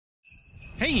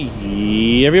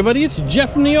Hey everybody, it's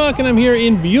Jeff from New York, and I'm here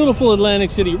in beautiful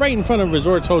Atlantic City, right in front of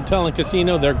Resorts Hotel and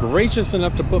Casino. They're gracious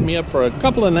enough to put me up for a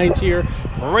couple of nights here,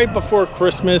 right before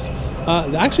Christmas.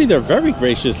 Actually, they're very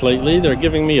gracious lately. They're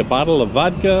giving me a bottle of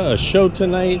vodka, a show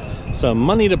tonight, some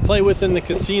money to play with in the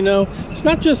casino. It's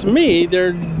not just me,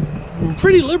 they're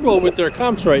pretty liberal with their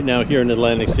comps right now here in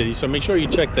Atlantic City, so make sure you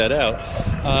check that out.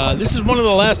 This is one of the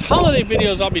last holiday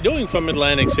videos I'll be doing from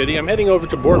Atlantic City. I'm heading over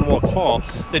to Boardwalk Hall.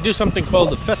 They do something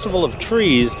called the Festival of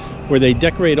Trees, where they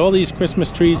decorate all these Christmas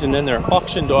trees and then they're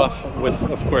auctioned off with,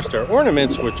 of course, their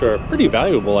ornaments, which are pretty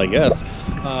valuable, I guess,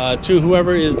 to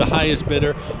whoever is the highest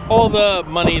bidder. All the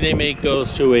money they make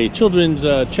goes to a children's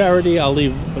charity. I'll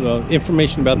leave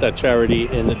information about that charity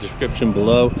in the description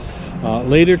below.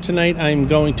 Later tonight, I'm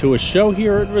going to a show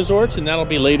here at Resorts, and that'll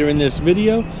be later in this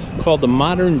video, called The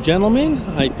Modern Gentleman.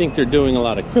 I think they're doing a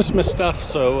lot of Christmas stuff,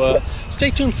 so stay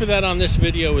tuned for that on this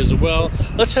video as well.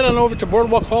 Let's head on over to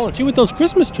Boardwalk Hall and see what those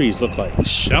Christmas trees look like,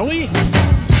 shall we?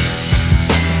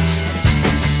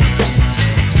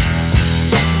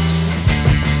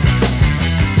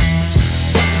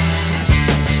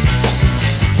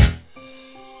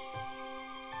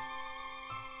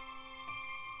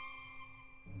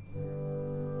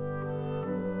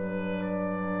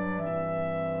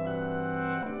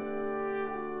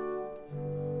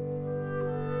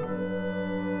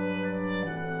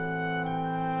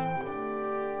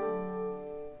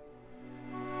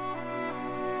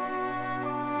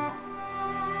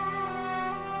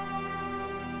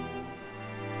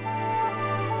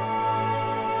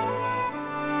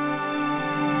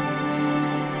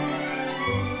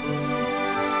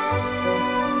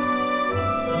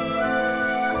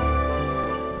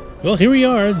 Well, here we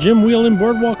are, Jim Wheel in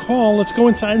Boardwalk Hall. Let's go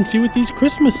inside and see what these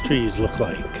Christmas trees look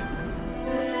like.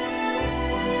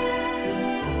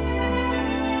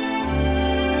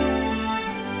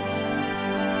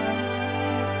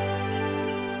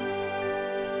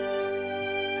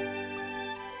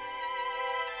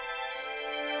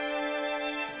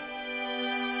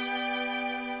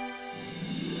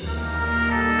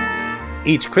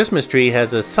 Each Christmas tree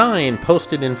has a sign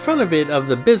posted in front of it of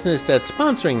the business that's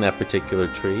sponsoring that particular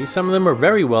tree. Some of them are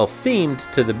very well themed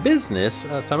to the business.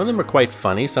 Some of them are quite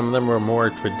funny. Some of them are more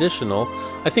traditional.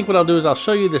 I think what I'll do is I'll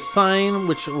show you the sign,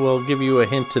 which will give you a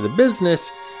hint to the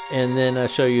business, and then I'll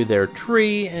show you their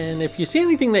tree. And if you see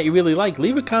anything that you really like,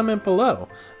 leave a comment below.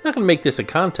 I'm not going to make this a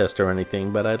contest or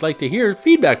anything, but I'd like to hear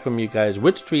feedback from you guys,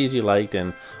 which trees you liked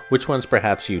and which ones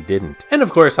perhaps you didn't. And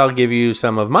of course, I'll give you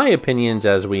some of my opinions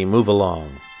as we move along.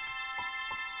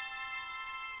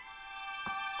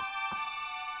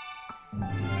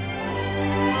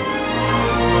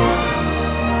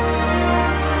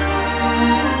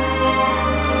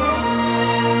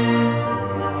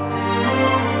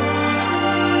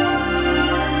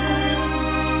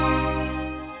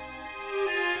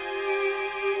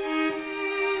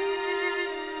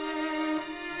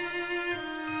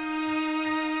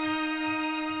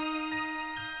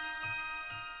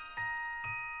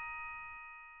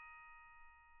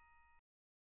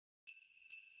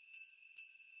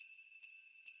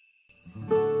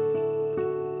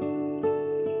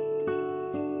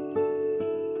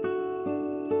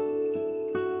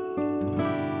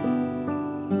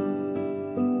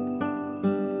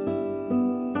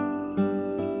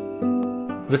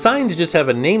 The signs just have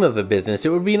a name of a business. It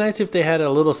would be nice if they had a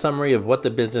little summary of what the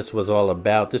business was all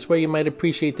about. This way you might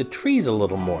appreciate the trees a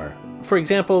little more. For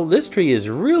example, this tree is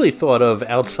really thought of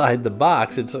outside the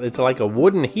box. It's like a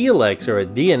wooden helix or a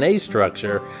DNA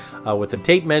structure with a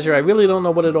tape measure. I really don't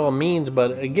know what it all means,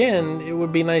 but again, it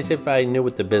would be nice if I knew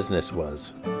what the business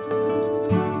was.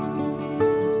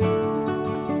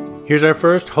 Here's our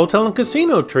first hotel and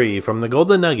casino tree from the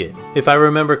Golden Nugget. If I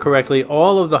remember correctly,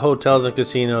 all of the hotels and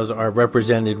casinos are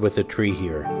represented with a tree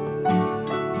here.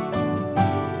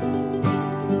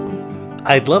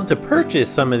 I'd love to purchase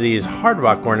some of these Hard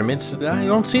Rock ornaments. I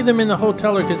don't see them in the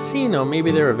hotel or casino.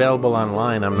 Maybe they're available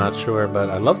online, I'm not sure, but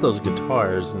I love those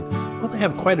guitars. And well, they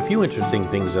have quite a few interesting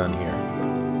things on here.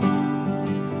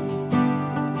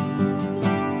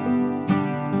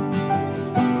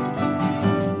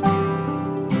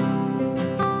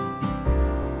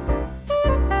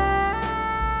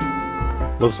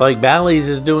 Looks like Bally's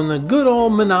is doing the good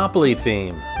old Monopoly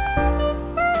theme.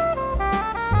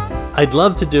 I'd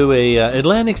love to do a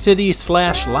Atlantic City /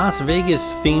 Las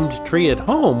Vegas themed tree at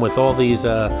home with all these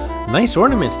nice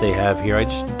ornaments they have here. I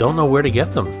just don't know where to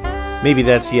get them. Maybe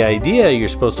that's the idea. You're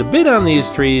supposed to bid on these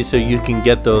trees so you can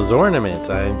get those ornaments.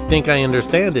 I think I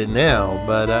understand it now.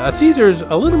 But Caesar's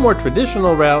a little more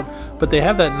traditional route, but they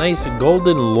have that nice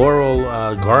golden laurel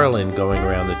garland going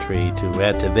around the tree to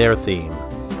add to their theme.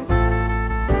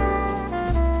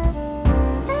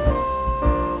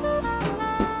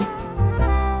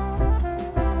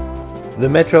 The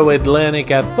Metro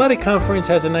Atlantic Athletic Conference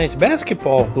has a nice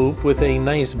basketball hoop with a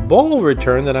nice ball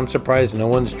return that I'm surprised no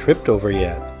one's tripped over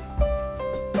yet.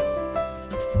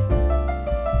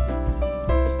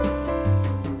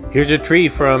 Here's a tree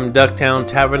from Ducktown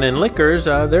Tavern and Liquors.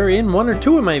 They're in one or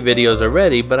two of my videos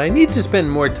already, but I need to spend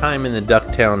more time in the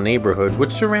Ducktown neighborhood, which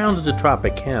surrounds the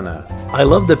Tropicana. I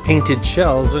love the painted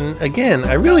shells, and again,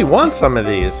 I really want some of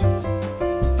these.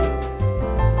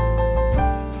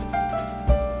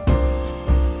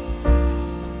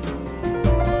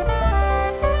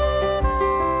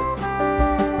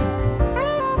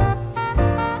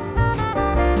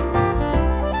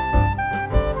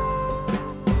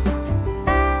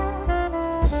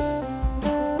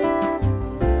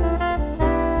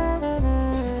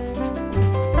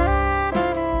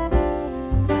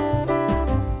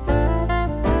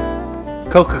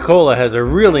 Coca-Cola has a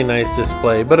really nice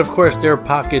display, but of course their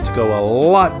pockets go a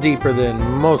lot deeper than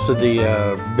most of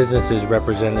the businesses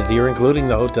represented here, including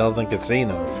the hotels and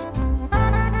casinos.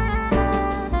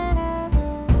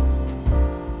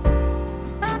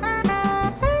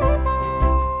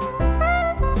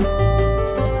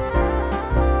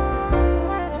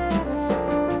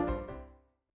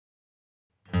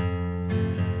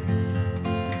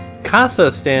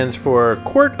 CASA stands for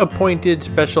Court Appointed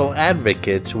Special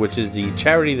Advocates, which is the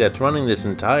charity that's running this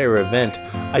entire event.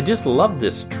 I just love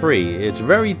this tree. It's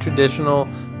very traditional,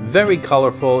 very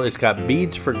colorful. It's got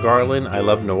beads for garland. I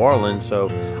love New Orleans, so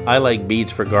I like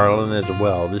beads for garland as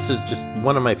well. This is just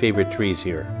one of my favorite trees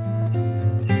here.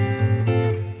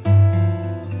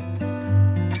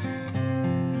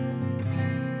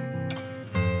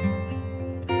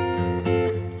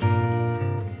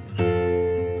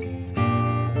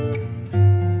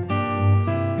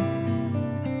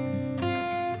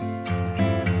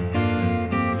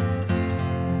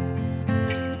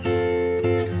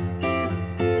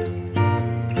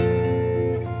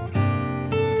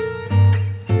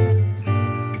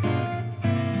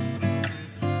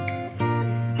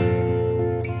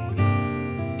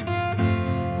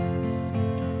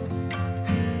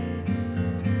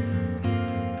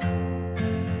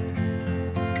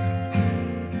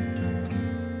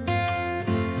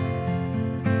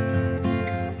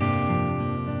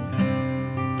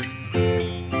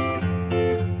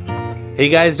 Hey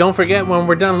guys, don't forget, when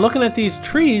we're done looking at these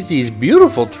trees, these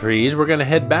beautiful trees, we're going to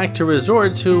head back to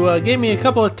Resorts, who gave me a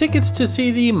couple of tickets to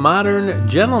see the Modern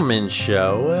Gentleman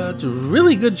show. It's a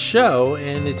really good show,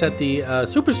 and it's at the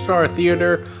Superstar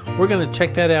Theater. We're going to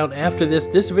check that out after this.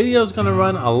 This video is going to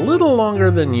run a little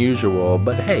longer than usual,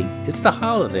 but hey, it's the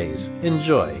holidays.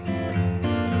 Enjoy.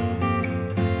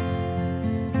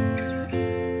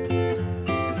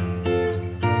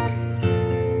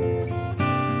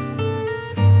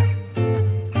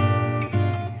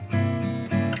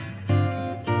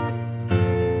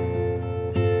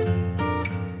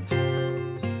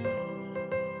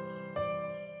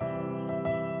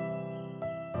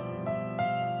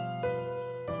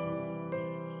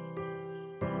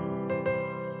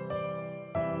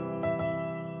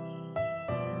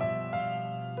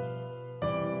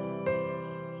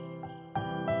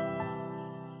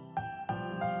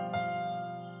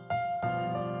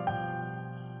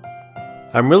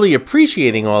 I'm really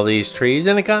appreciating all these trees,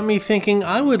 and it got me thinking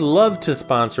I would love to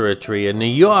sponsor a tree, a New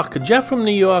York, Jeff from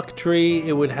New York tree.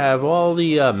 It would have all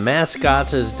the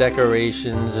mascots as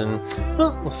decorations, and,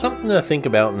 well, something to think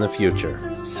about in the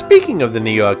future. Speaking of the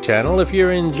New York channel, if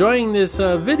you're enjoying this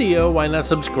video, why not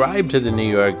subscribe to the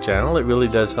New York channel? It really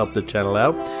does help the channel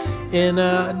out. And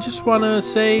I just want to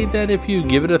say that if you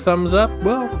give it a thumbs up,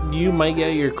 well, you might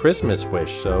get your Christmas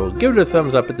wish, so give it a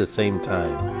thumbs up at the same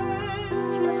time.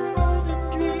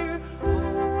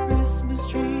 Christmas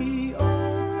tree,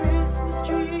 oh Christmas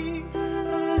tree,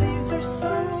 the leaves are so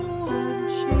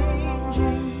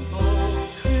unchanging. Oh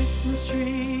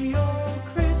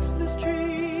Christmas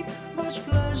tree, much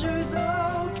pleasure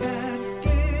thou canst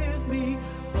give me.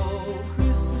 Oh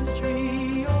Christmas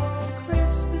tree, oh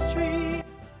Christmas tree.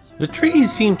 The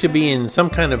trees seem to be in some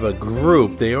kind of a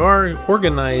group. They are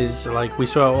organized like we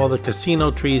saw all the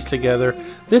casino trees together.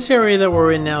 This area that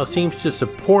we're in now seems to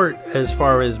support, as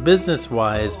far as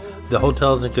business-wise, the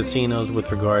hotels and casinos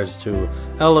with regards to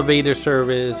elevator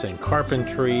service and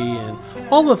carpentry and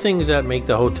all the things that make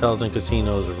the hotels and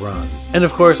casinos run. And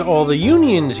of course, all the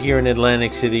unions here in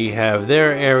Atlantic City have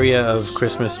their area of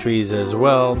Christmas trees as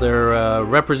well. They're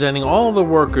representing all the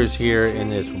workers here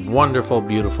in this wonderful,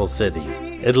 beautiful city.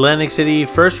 Atlantic City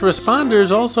first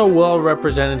responders also well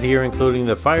represented here, including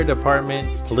the fire department,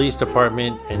 police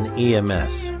department, and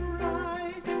EMS.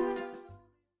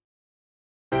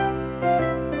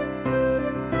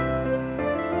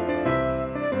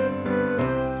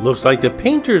 Looks like the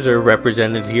painters are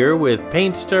represented here with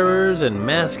paint stirrers and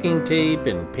masking tape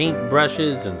and paint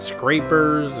brushes and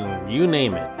scrapers and you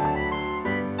name it.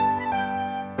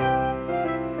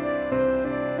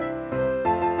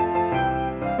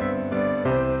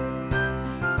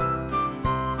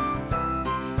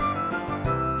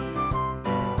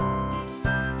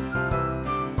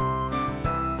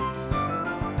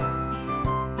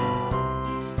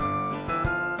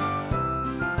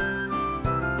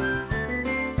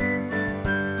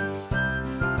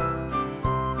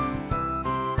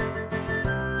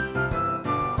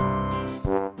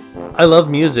 I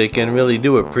love music and really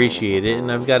do appreciate it,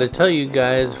 and I've got to tell you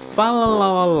guys, fa la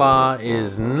la la la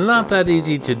is not that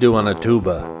easy to do on a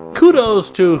tuba.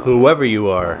 Kudos to whoever you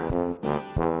are.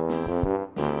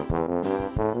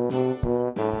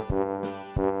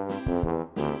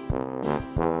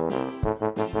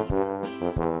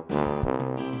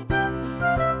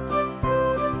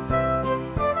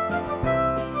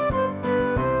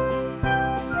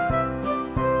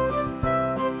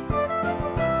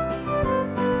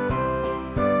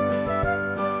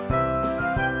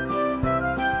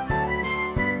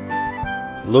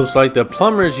 Looks like the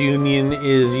plumbers union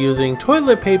is using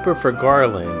toilet paper for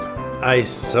garland. I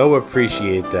so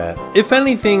appreciate that. If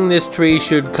anything, this tree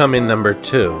should come in number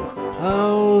 2.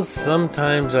 Oh,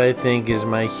 sometimes I think, is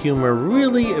my humor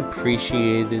really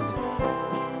appreciated?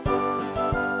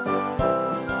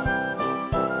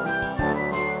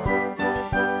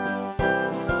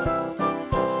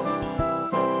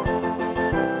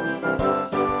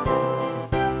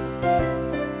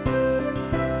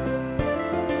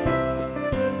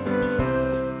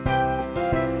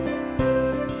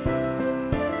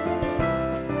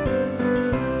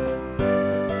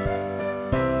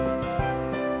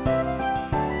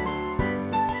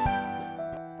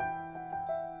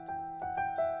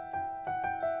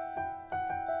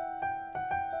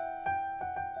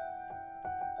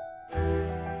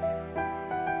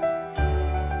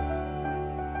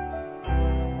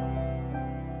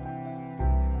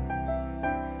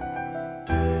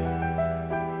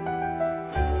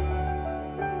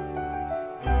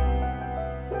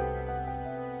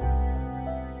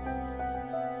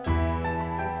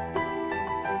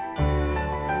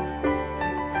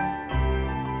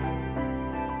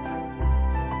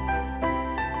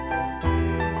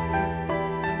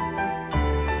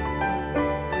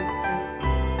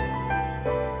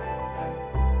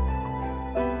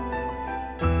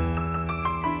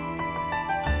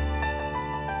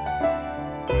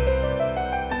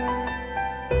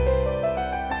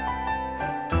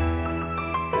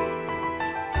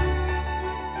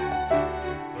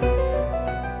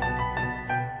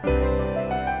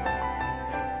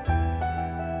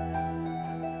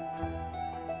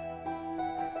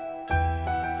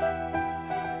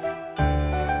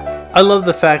 I love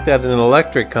the fact that an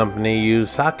electric company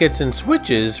used sockets and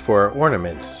switches for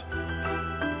ornaments.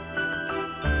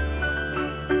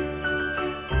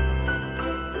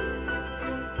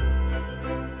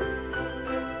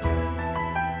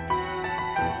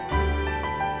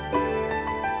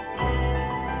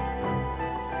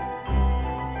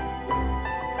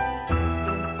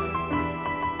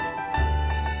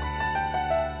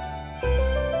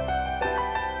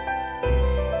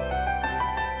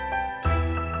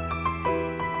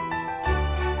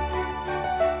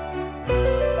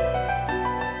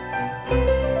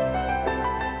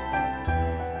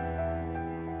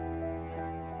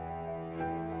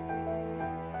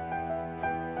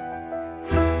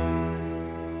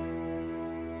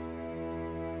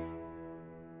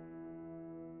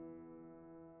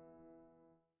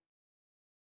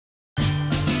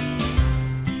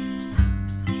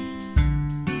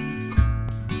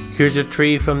 Here's a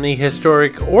tree from the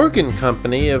historic organ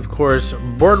company. Of course,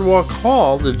 Boardwalk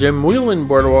Hall, the Jim Whelan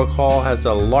Boardwalk Hall, has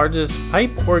the largest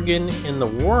pipe organ in the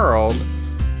world,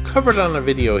 covered on a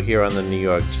video here on the New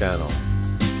York channel.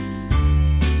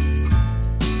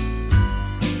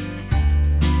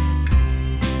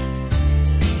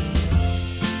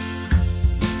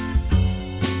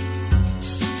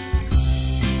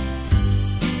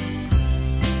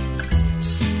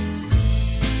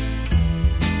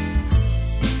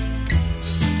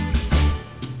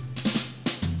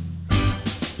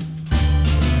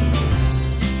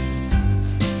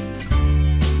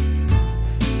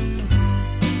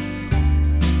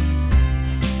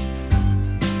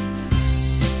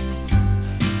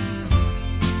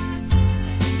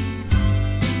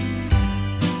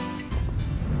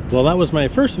 Well, that was my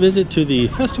first visit to the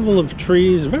Festival of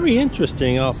Trees. Very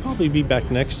interesting. I'll probably be back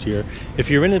next year. If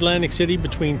you're in Atlantic City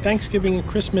between Thanksgiving and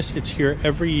Christmas, it's here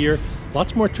every year.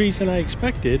 Lots more trees than I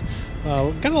expected.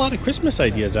 Got a lot of Christmas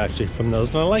ideas actually from those,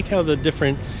 and I like how the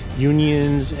different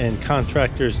unions and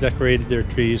contractors decorated their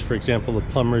trees. For example, the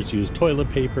plumbers used toilet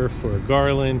paper for a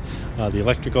garland, the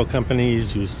electrical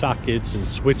companies used sockets and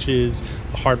switches,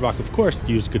 the Hard Rock, of course,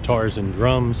 used guitars and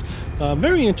drums.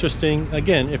 Very interesting.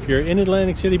 Again, if you're in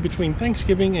Atlantic City between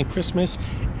Thanksgiving and Christmas,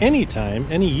 anytime,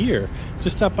 any year,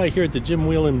 just stop by here at the Jim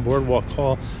Whelan Boardwalk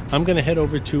Hall. I'm going to head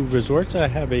over to Resorts. I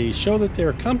have a show that they're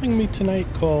accompanying me tonight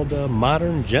called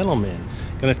Modern Gentlemen.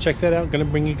 Gonna check that out. Gonna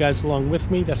bring you guys along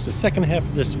with me. That's the second half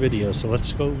of this video, so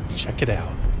let's go check it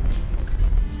out.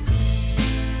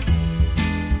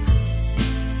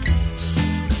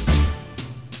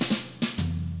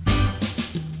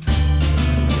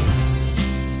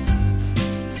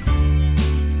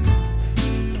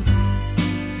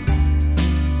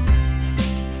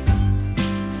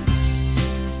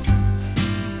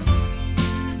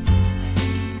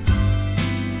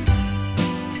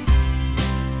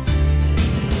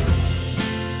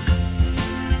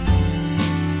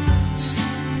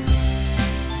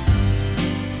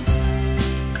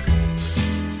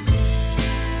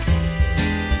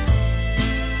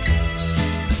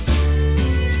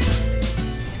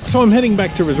 So I'm heading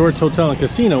back to Resorts Hotel and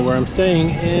Casino where I'm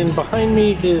staying, and behind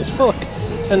me is Hook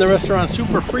and the restaurant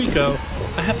Super Frico.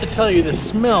 I have to tell you, the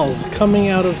smells coming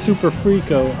out of Super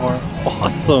Frico are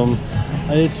awesome.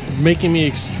 It's making me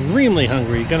extremely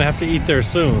hungry. Gonna have to eat there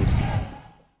soon.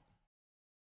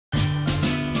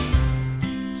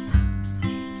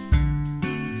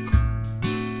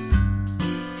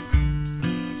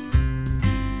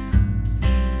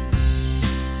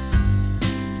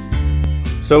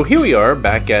 So here we are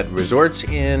back at Resorts,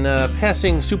 and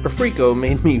passing Super Frico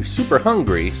made me super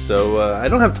hungry, so I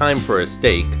don't have time for a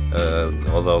steak,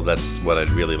 although that's what I'd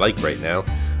really like right now.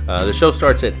 The show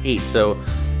starts at 8, so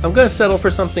I'm going to settle for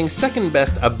something second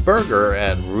best, a burger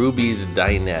at Ruby's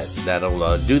Dinette.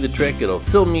 That'll do the trick, it'll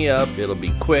fill me up, it'll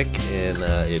be quick, and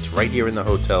it's right here in the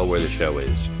hotel where the show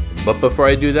is. But before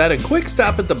I do that, a quick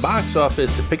stop at the box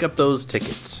office to pick up those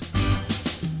tickets.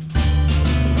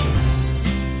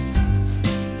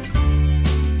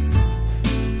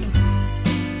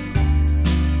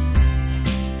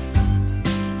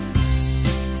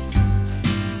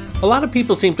 A lot of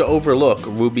people seem to overlook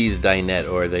Ruby's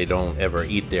Dinette, or they don't ever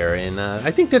eat there, and I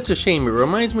think that's a shame. It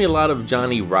reminds me a lot of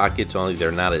Johnny Rockets, only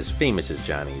they're not as famous as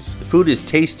Johnny's. The food is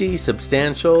tasty,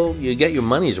 substantial, you get your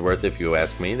money's worth if you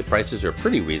ask me. The prices are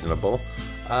pretty reasonable.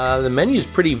 The menu's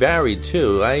pretty varied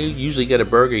too. I usually get a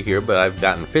burger here, but I've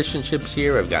gotten fish and chips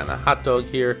here, I've gotten a hot dog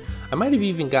here. I might have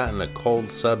even gotten a cold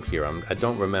sub here, I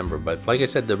don't remember, but like I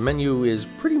said, the menu is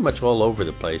pretty much all over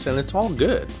the place, and it's all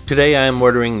good. Today I am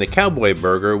ordering the Cowboy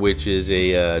Burger, which is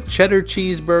a cheddar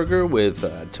cheeseburger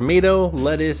with tomato,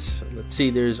 lettuce, let's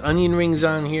see, there's onion rings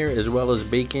on here, as well as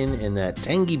bacon and that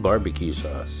tangy barbecue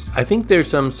sauce. I think there's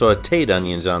some sauteed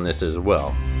onions on this as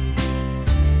well.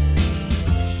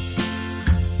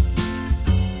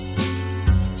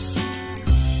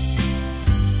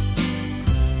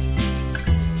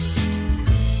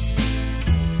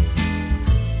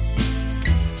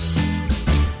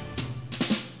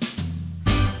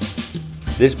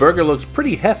 This burger looks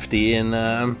pretty hefty, and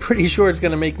I'm pretty sure it's going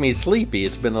to make me sleepy.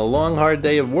 It's been a long, hard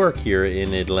day of work here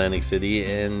in Atlantic City,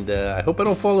 and I hope I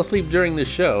don't fall asleep during the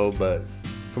show, but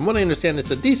from what I understand, it's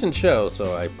a decent show,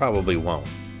 so I probably won't.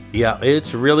 Yeah,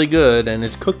 it's really good, and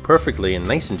it's cooked perfectly and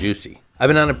nice and juicy. I've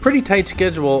been on a pretty tight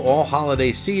schedule all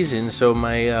holiday season, so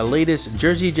my latest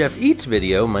Jersey Jeff Eats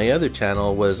video, my other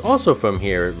channel, was also from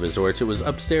here at Resorts. It was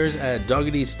upstairs at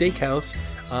Dougherty's Steakhouse.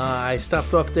 I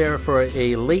stopped off there for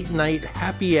a late night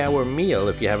happy hour meal.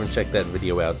 If you haven't checked that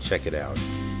video out, check it out.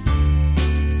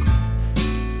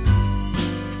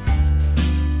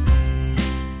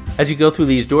 As you go through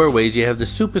these doorways, you have the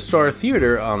Superstar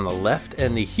Theater on the left,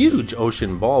 and the huge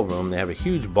Ocean Ballroom. They have a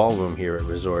huge ballroom here at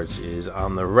Resorts is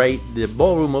on the right. The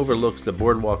ballroom overlooks the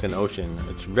boardwalk and ocean.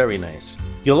 It's very nice.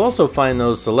 You'll also find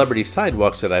those celebrity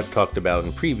sidewalks that I've talked about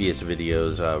in previous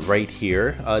videos right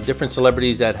here. Different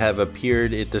celebrities that have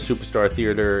appeared at the Superstar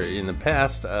Theater in the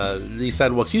past. These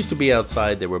sidewalks used to be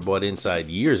outside. They were brought inside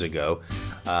years ago.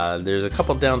 There's a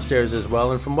couple downstairs as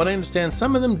well, and from what I understand,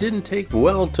 some of them didn't take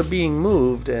well to being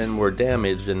moved and were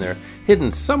damaged, and they're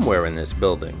hidden somewhere in this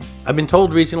building. I've been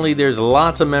told recently there's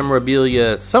lots of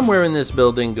memorabilia somewhere in this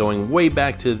building going way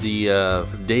back to the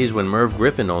days when Merv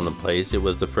Griffin owned the place. It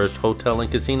was the first hotel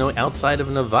and casino outside of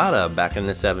Nevada back in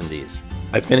the 70s.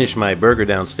 I finished my burger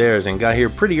downstairs and got here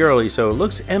pretty early, so it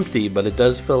looks empty, but it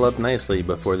does fill up nicely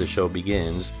before the show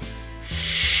begins.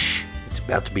 Shh, it's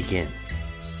about to begin.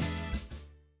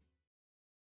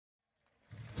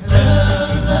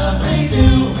 Love, love, they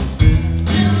do.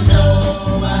 You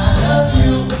know I love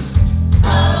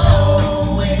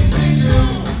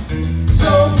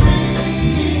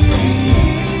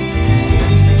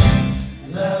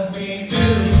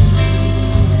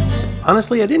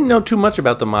Honestly, I didn't know too much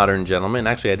about the Modern Gentlemen.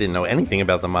 Actually, I didn't know anything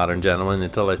about the Modern Gentlemen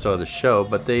until I saw the show,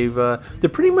 but they're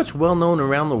pretty much well known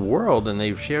around the world, and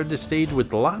they've shared the stage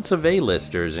with lots of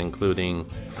A-listers, including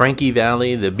Frankie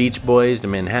Valli, the Beach Boys, the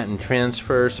Manhattan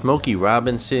Transfer, Smokey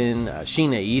Robinson,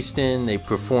 Sheena Easton. They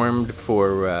performed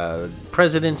for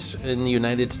presidents in the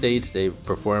United States. They've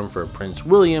performed for Prince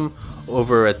William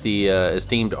over at the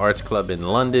esteemed Arts Club in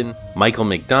London, Michael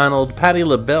McDonald, Patti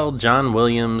LaBelle, John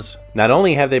Williams. Not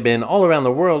only have they been all around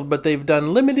the world, but they've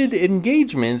done limited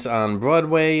engagements on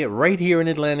Broadway right here in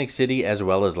Atlantic City as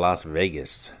well as Las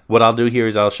Vegas. What I'll do here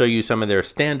is I'll show you some of their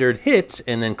standard hits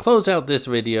and then close out this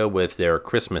video with their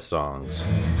Christmas songs.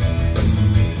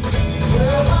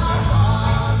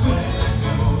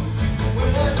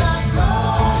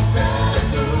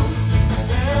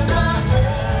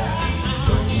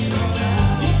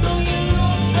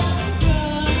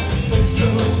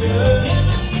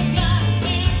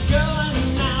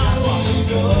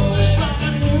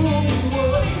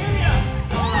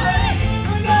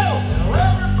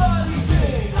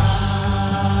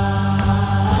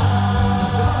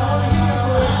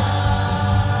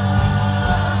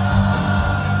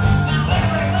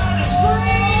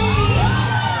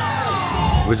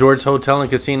 Resorts Hotel and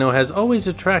Casino has always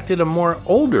attracted a more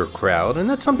older crowd, and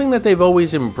that's something that they've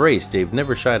always embraced. They've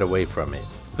never shied away from it.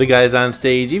 The guys on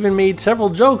stage even made several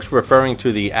jokes referring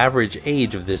to the average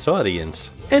age of this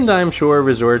audience. And I'm sure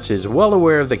Resorts is well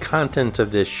aware of the content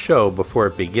of this show before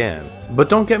it began. But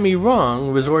don't get me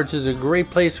wrong, Resorts is a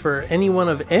great place for anyone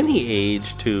of any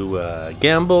age to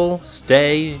gamble,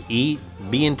 stay, eat,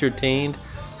 be entertained.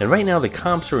 And right now the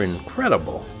comps are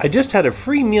incredible. I just had a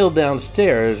free meal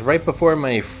downstairs right before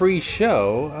my free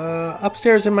show.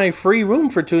 Upstairs in my free room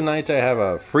for 2 nights I have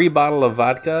a free bottle of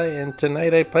vodka, and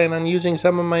tonight I plan on using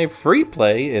some of my free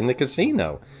play in the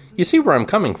casino. You see where I'm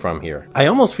coming from here. I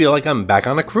almost feel like I'm back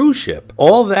on a cruise ship.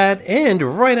 All that, and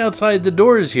right outside the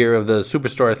doors here of the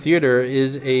Superstar Theater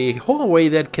is a hallway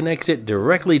that connects it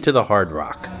directly to the Hard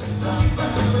Rock.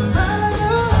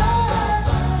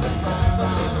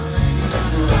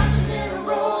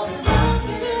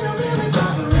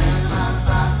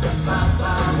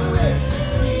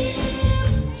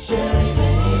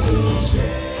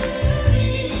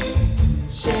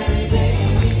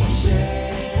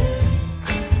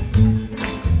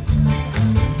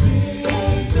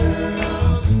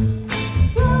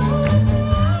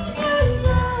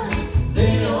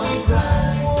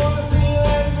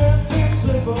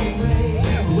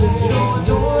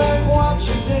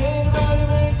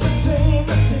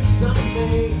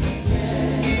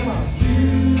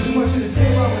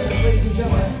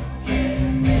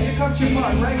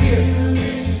 Right here.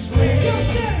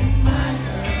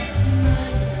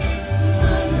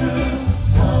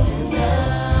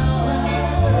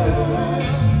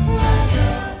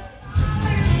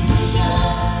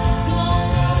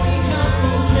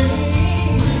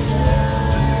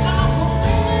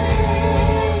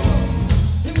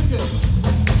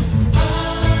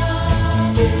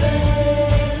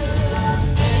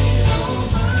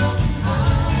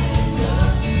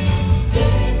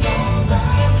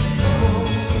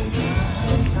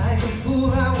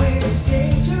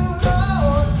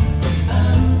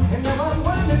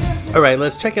 Alright,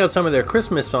 let's check out some of their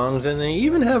Christmas songs, and they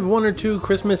even have 1 or 2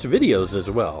 Christmas videos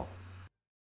as well.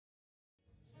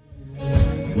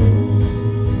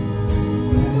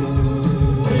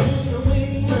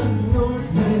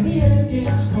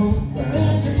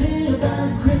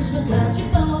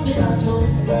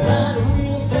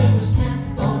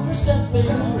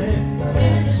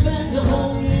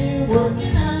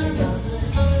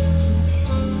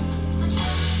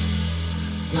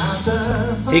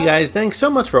 Hey guys, thanks so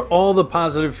much for all the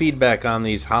positive feedback on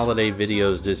these holiday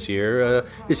videos this year.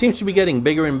 It seems to be getting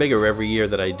bigger and bigger every year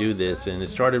that I do this, and it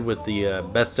started with the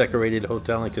best decorated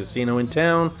hotel and casino in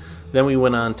town. Then we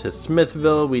went on to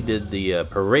Smithville. We did the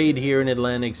parade here in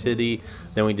Atlantic City.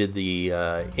 Then we did the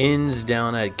inns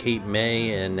down at Cape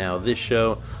May, and now this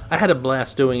show. I had a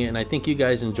blast doing it, and I think you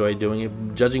guys enjoyed doing it,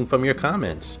 judging from your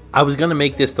comments. I was going to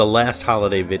make this the last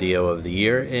holiday video of the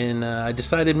year, and I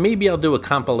decided maybe I'll do a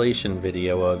compilation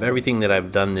video of everything that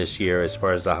I've done this year as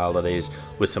far as the holidays,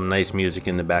 with some nice music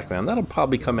in the background. That'll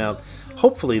probably come out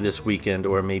hopefully this weekend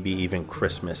or maybe even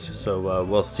Christmas. So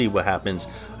we'll see what happens.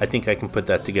 I think I can put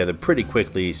that together pretty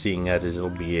quickly, seeing as it'll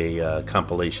be a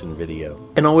compilation video.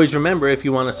 And always remember, if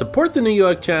you want to support the New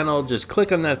York channel, just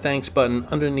click on that thanks button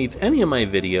underneath any of my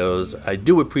videos. I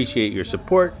do appreciate your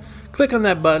support. Click on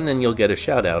that button and you'll get a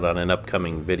shout out on an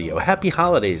upcoming video. Happy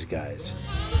holidays, guys.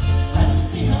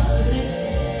 Happy holidays.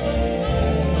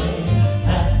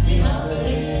 Happy holidays.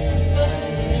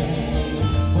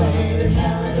 Play the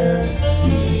calendar.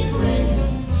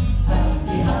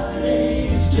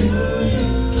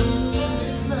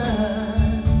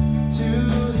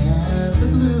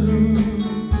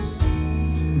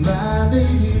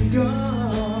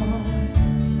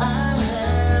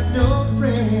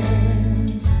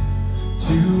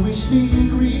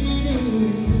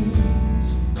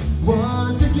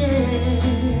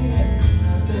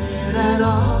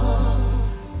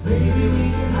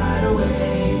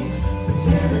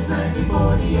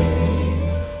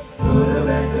 98. Put a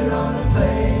record on a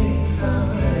play, some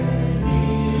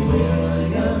Andy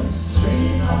Williams.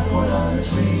 String popcorn on a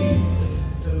tree.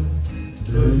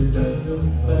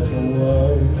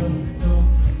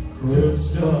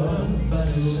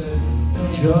 Christmas,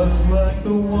 just like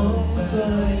the ones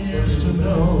I used to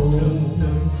know.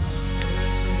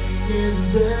 Singing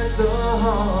Deck the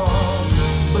Halls,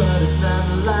 but it's not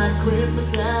like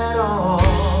Christmas at all.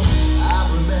 I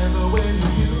remember when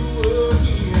you were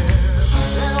here,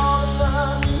 and all the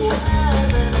love we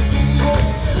had, and we had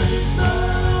Christmas.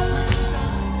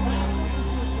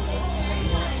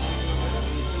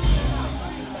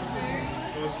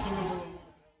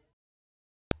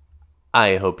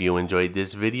 I hope you enjoyed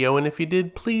this video, and if you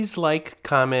did, please like,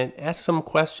 comment, ask some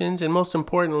questions, and most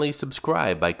importantly,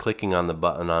 subscribe by clicking on the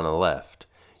button on the left.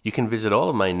 You can visit all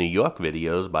of my New York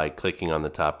videos by clicking on the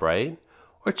top right,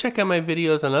 or check out my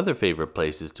videos on other favorite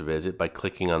places to visit by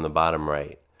clicking on the bottom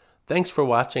right. Thanks for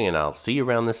watching, and I'll see you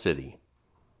around the city.